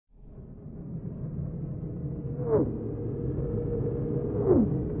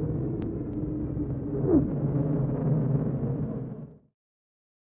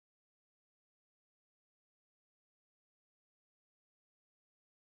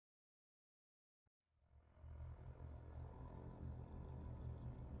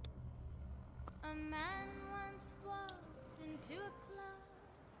A man once waltzed into a club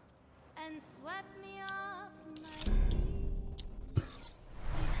and swept me off my feet. He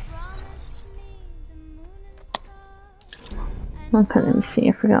promised me the moon and stars. Okay, let me see,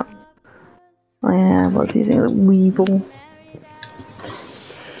 I forgot. Oh yeah, I was using the Weevil.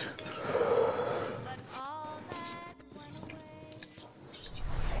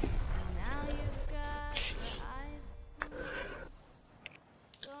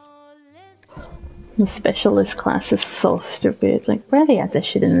 The specialist class is so stupid. Like, why do they add that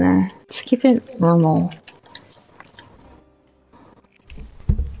shit in there? Just keep it normal.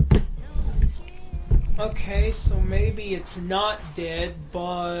 Okay, so maybe it's not dead,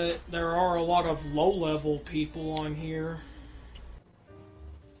 but there are a lot of low-level people on here.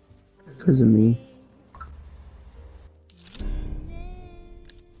 Because of me.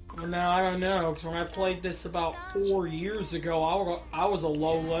 Well, now, I don't know, because when I played this about 4 years ago, I was a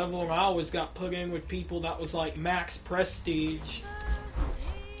low-level, and I always got put in with people that was like max prestige.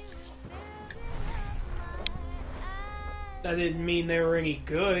 That didn't mean they were any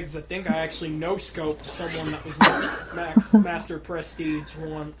good, because I think I actually no-scoped someone that was master prestige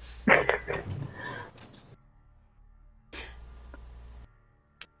once.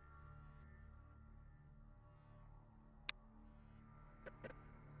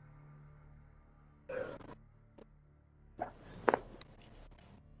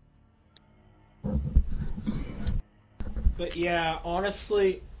 But yeah,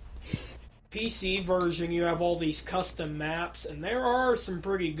 honestly, PC version, you have all these custom maps, and there are some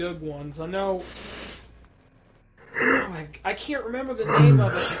pretty good ones. I know... Oh, I can't remember the name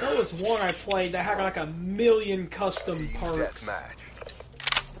of it, but there was one I played that had like 1,000,000 custom perks.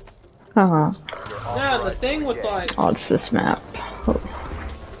 Yeah, the thing with like... Oh, it's this map. Oh.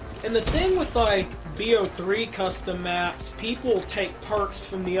 And the thing with like BO3 custom maps, people take perks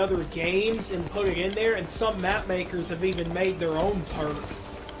from the other games and put it in there, and some map makers have even made their own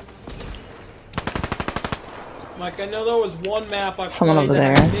perks. Like, I know there was one map I played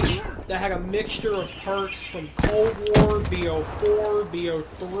that had a mixture of perks from Cold War, BO4,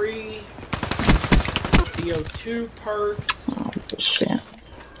 BO3, BO2 perks. Oh, shit.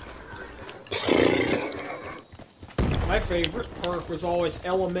 My favorite perk was always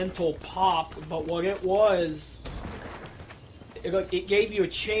Elemental Pop, but what it was, it gave you a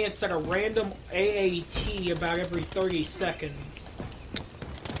chance at a random AAT about every 30 seconds.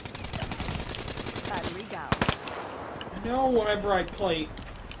 I know whenever I played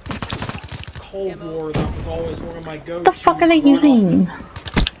Cold War, that was always one of my go-tos. What the fuck are they using?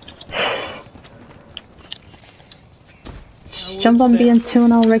 Jump on BN2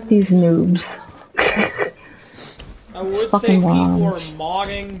 and I'll wreck these noobs. I would say people are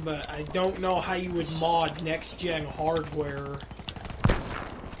modding, but I don't know how you would mod next-gen hardware.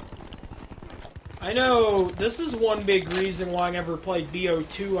 I know this is one big reason why I never played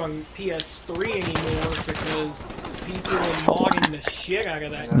BO2 on PS3 anymore, because people are modding the shit out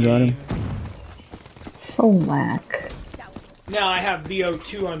of that game. So whack. Now I have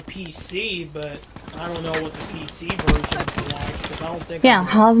BO2 on PC, but I don't know what the PC version's like, because I don't think... Yeah,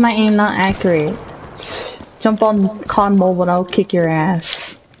 how's my aim not accurate? Jump on COD Mobile and I'll kick your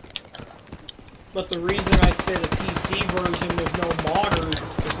ass. But the reason I say the PC version with no modders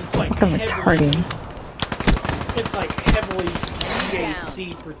is because it's like heavily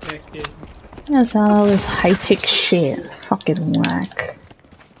GAC protected. That's all this high-tech shit. Fucking whack.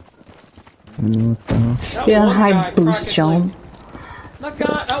 Yeah, high boost jump.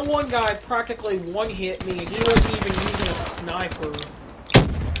 That one guy practically one-hit me and he wasn't even using a sniper.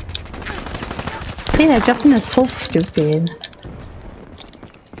 See, that jumping is so stupid.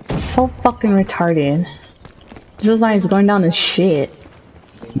 So fucking retarded. This is why he's going down to shit.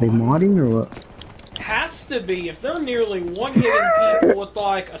 They modding or what? Has to be. If they're nearly one-hitting people with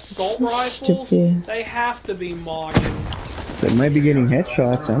like assault rifles, they have to be modding. They might be getting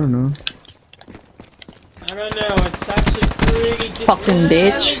headshots, I don't know. I don't know, it's actually pretty difficult. Fucking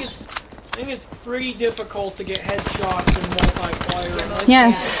bitch. I think it's pretty difficult to get headshots in multiplayer unless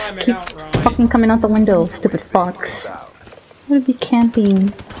yes, you time it keep out right. fucking coming out the window, stupid fucks. What are you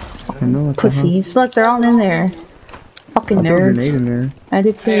camping? I know, pussies. Look, they're all in there. Fucking nerds. In there. I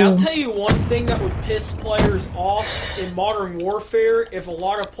did too. Hey, I'll tell you one thing that would piss players off in Modern Warfare if a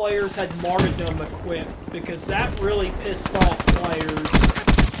lot of players had martyrdom equipped, because that really pissed off players.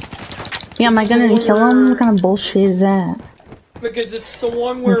 Yeah, am I gonna kill him? What kind of bullshit is that? Because it's the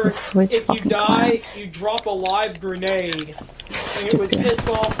one where if you die, you drop a live grenade, and it would piss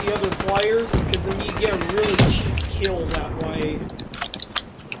off the other players, because then you get a really cheap kill that way.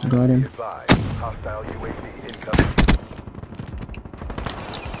 Got him. Hostile UAV incoming.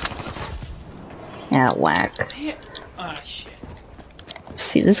 Yeah, whack. Man. Ah, shit.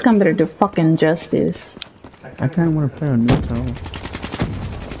 See, this gun better do fucking justice. I kinda wanna play on new tower.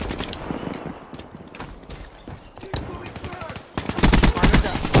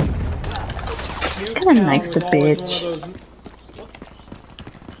 Kinda nice the bitch.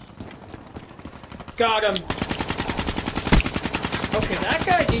 Got him. Okay, that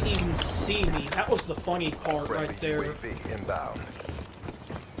guy didn't even see me. That was the funny part right there. Yeah.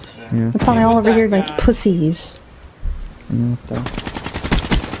 They're probably all over here like pussies. I know what though.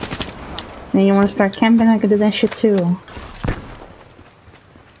 And you wanna start camping? I could do that shit too.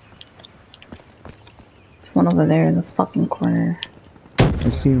 There's one over there in the fucking corner. I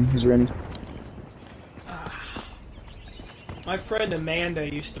see him, he's running. My friend Amanda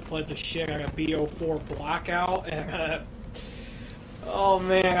used to play the shit out of BO4 Blackout, and oh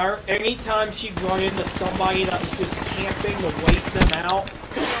man, anytime she'd run into somebody that was just camping to wait them out,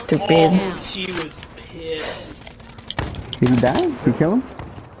 Stupid. oh, she was pissed. Did he die? Did you kill him?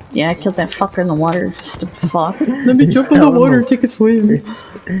 Yeah, I killed that fucker in the water. Stupid fuck. Let me jump in the water, take a swim.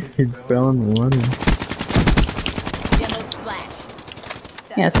 He fell in the water.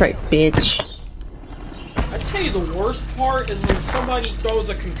 Yeah, that's right, bitch. I tell you, the worst part is when somebody throws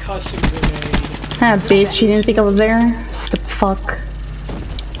a concussion grenade. Ah, bitch, you didn't think I was there? Stupid fuck.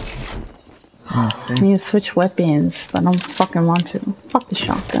 Oh, I need to switch weapons, but I don't fucking want to. Fuck the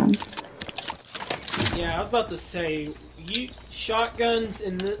shotgun. Yeah, I was about to say, shotguns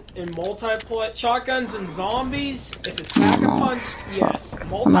in multiplayer, shotguns and zombies. If it's pack a punched, yes.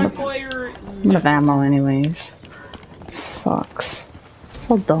 Multiplayer, I'm out of ammo anyways. Sucks.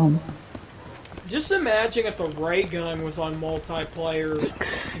 So dumb. Just imagine if the ray gun was on multiplayer.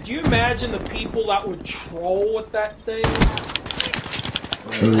 Could you imagine the people that would troll with that thing?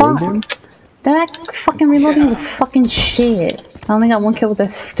 Fuck. That fucking reloading was fucking shit. I only got one kill with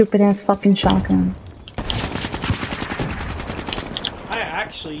that stupid ass fucking shotgun. I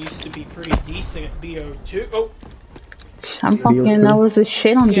actually used to be pretty decent at BO2. Oh! I'm fucking, I was a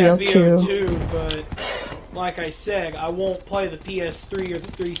shit on yeah, BO2. BO2, but like I said, I won't play the PS3 or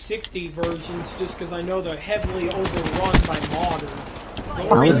the 360 versions just because I know they're heavily overrun by modders.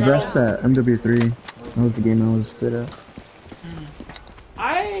 I was best at MW3. That was the game I was good at.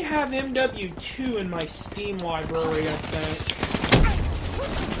 I have MW2 in my Steam library, I think.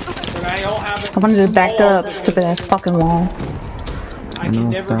 But I don't have it. I wanted to back up, stupid ass fucking wall. I can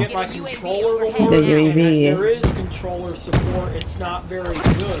never get my controller to work, The and UAV. if there is controller support, it's not very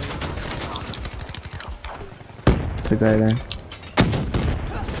good. The guy there.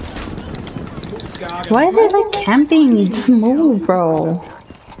 Why are they like camping? Just move, bro.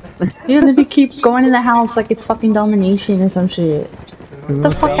 Yeah, they keep going in the house like it's fucking domination or some shit. Get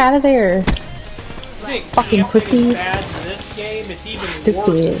the fuck out of there. Fucking pussies. Bad in this game, it's even Stupid.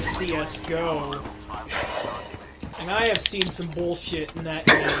 worse than CSGO. And I have seen some bullshit in that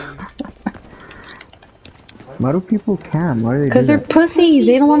game. Why do people camp? Why do they do Because they're that? pussies.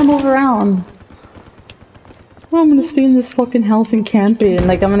 They don't want to move around. Oh, I'm gonna stay in this fucking house and camp it, and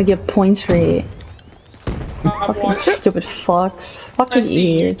like I'm gonna get points for it. Fucking stupid fucks. Fucking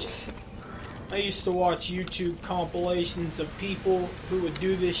idiots. I used to watch YouTube compilations of people who would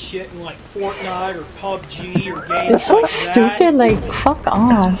do this shit in like Fortnite or PUBG or games It's so like that. stupid, like, fuck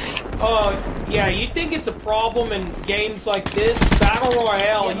off. Yeah, you think it's a problem in games like this? Battle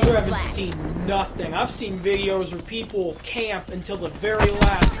Royale, you haven't seen nothing. I've seen videos where people camp until the very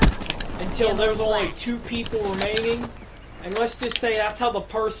last, until there's only 2 people remaining. And let's just say that's how the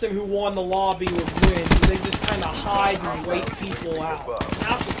person who won the lobby would win. They just kind of hide and wait people out.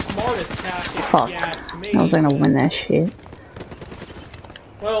 Not the smartest tactic, Fuck. if you ask me. I was gonna win that shit.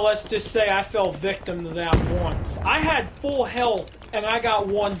 Well, let's just say I fell victim to that once. I had full health, and I got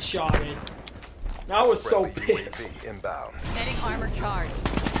one-shotted. I was so pissed. Getting armor charged.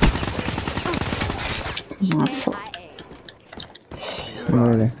 Awesome.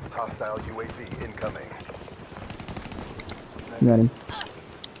 Where are they? Hostile UAV incoming. Got him.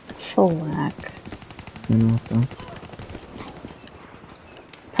 So whack. I know what though.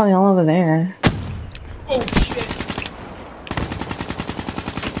 Probably all over there. Oh, shit.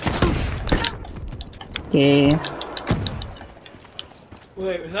 Yeah.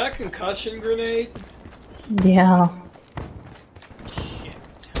 Wait, was that a concussion grenade? Yeah. Shit.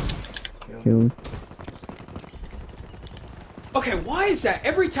 Killed. Okay, why is that?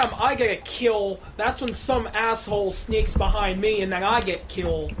 Every time I get a kill, that's when some asshole sneaks behind me and then I get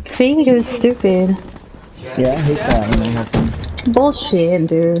killed. See, it was stupid. Yeah, I hate that when that happens. Bullshit,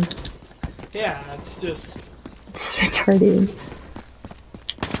 dude. Yeah, it's just... It's retarded.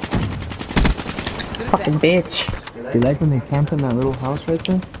 Fucking bitch. You like when they camp in that little house right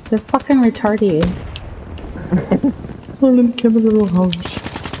there? They're fucking retarded. Oh, let me camp in a little house.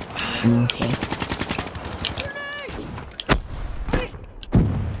 Okay.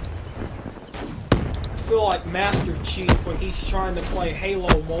 I feel like Master Chief when he's trying to play Halo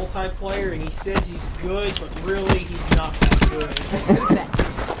multiplayer and he says he's good, but really he's not that good.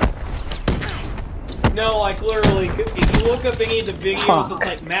 No, like literally, if you look up any of the videos, it's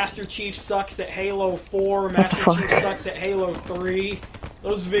like Master Chief sucks at Halo 4, Master Chief sucks at Halo 3.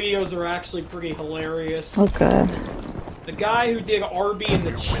 Those videos are actually pretty hilarious. Okay. The guy who did Arby and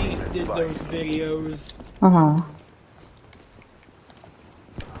the Chief did those videos. Uh-huh.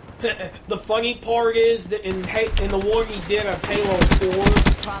 The funny part is that in the one he did of Halo 4...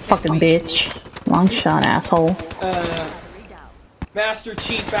 Fucking bitch. Long shot, asshole. Master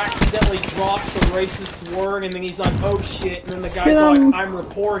Chief accidentally drops a racist word and then he's like, oh shit, and then the guy's like, I'm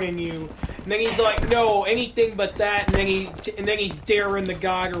reporting you. And then he's like, no, anything but that, and then he's daring the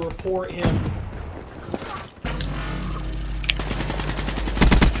guy to report him.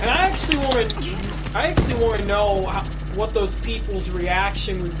 And I actually want to know what those people's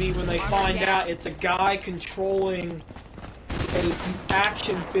reaction would be when they find out it's a guy controlling an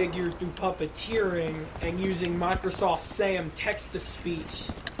action figure through puppeteering and using Microsoft Sam text-to-speech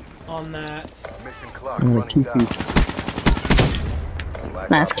on that. Mission clock running down.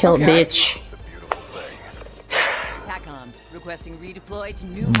 Nice kill, bitch. It's a beautiful thing. TACOM requesting redeploy to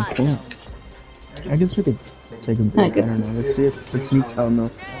new hot zone. I guess we could take a break. I don't know. Let's see if it's you tell no.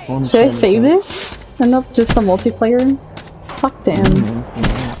 Should I save this? End up just a multiplayer? Fuck them. I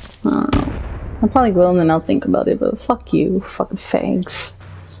don't know. I probably will and then I'll think about it, but fuck you, fucking fags.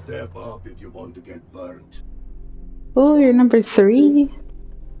 Step up if you want to get burnt. Ooh, you're number 3?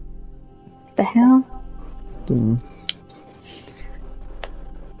 What the hell?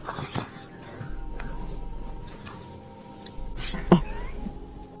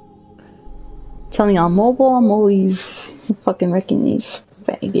 Telling you on mobile, I'm always fucking wrecking these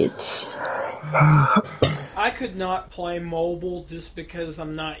faggots. I could not play mobile just because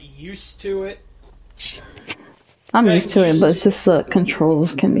I'm not used to it. I'm used to it, but it's just the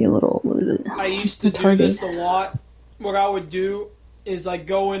controls can be a little... I used to do this a lot. What I would do is I'd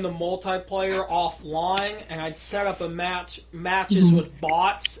go into multiplayer offline and I'd set up a matches with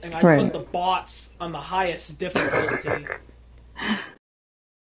bots and I'd put the bots on the highest difficulty.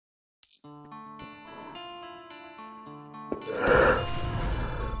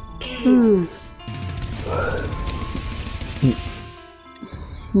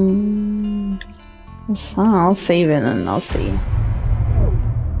 I'll save it and I'll see.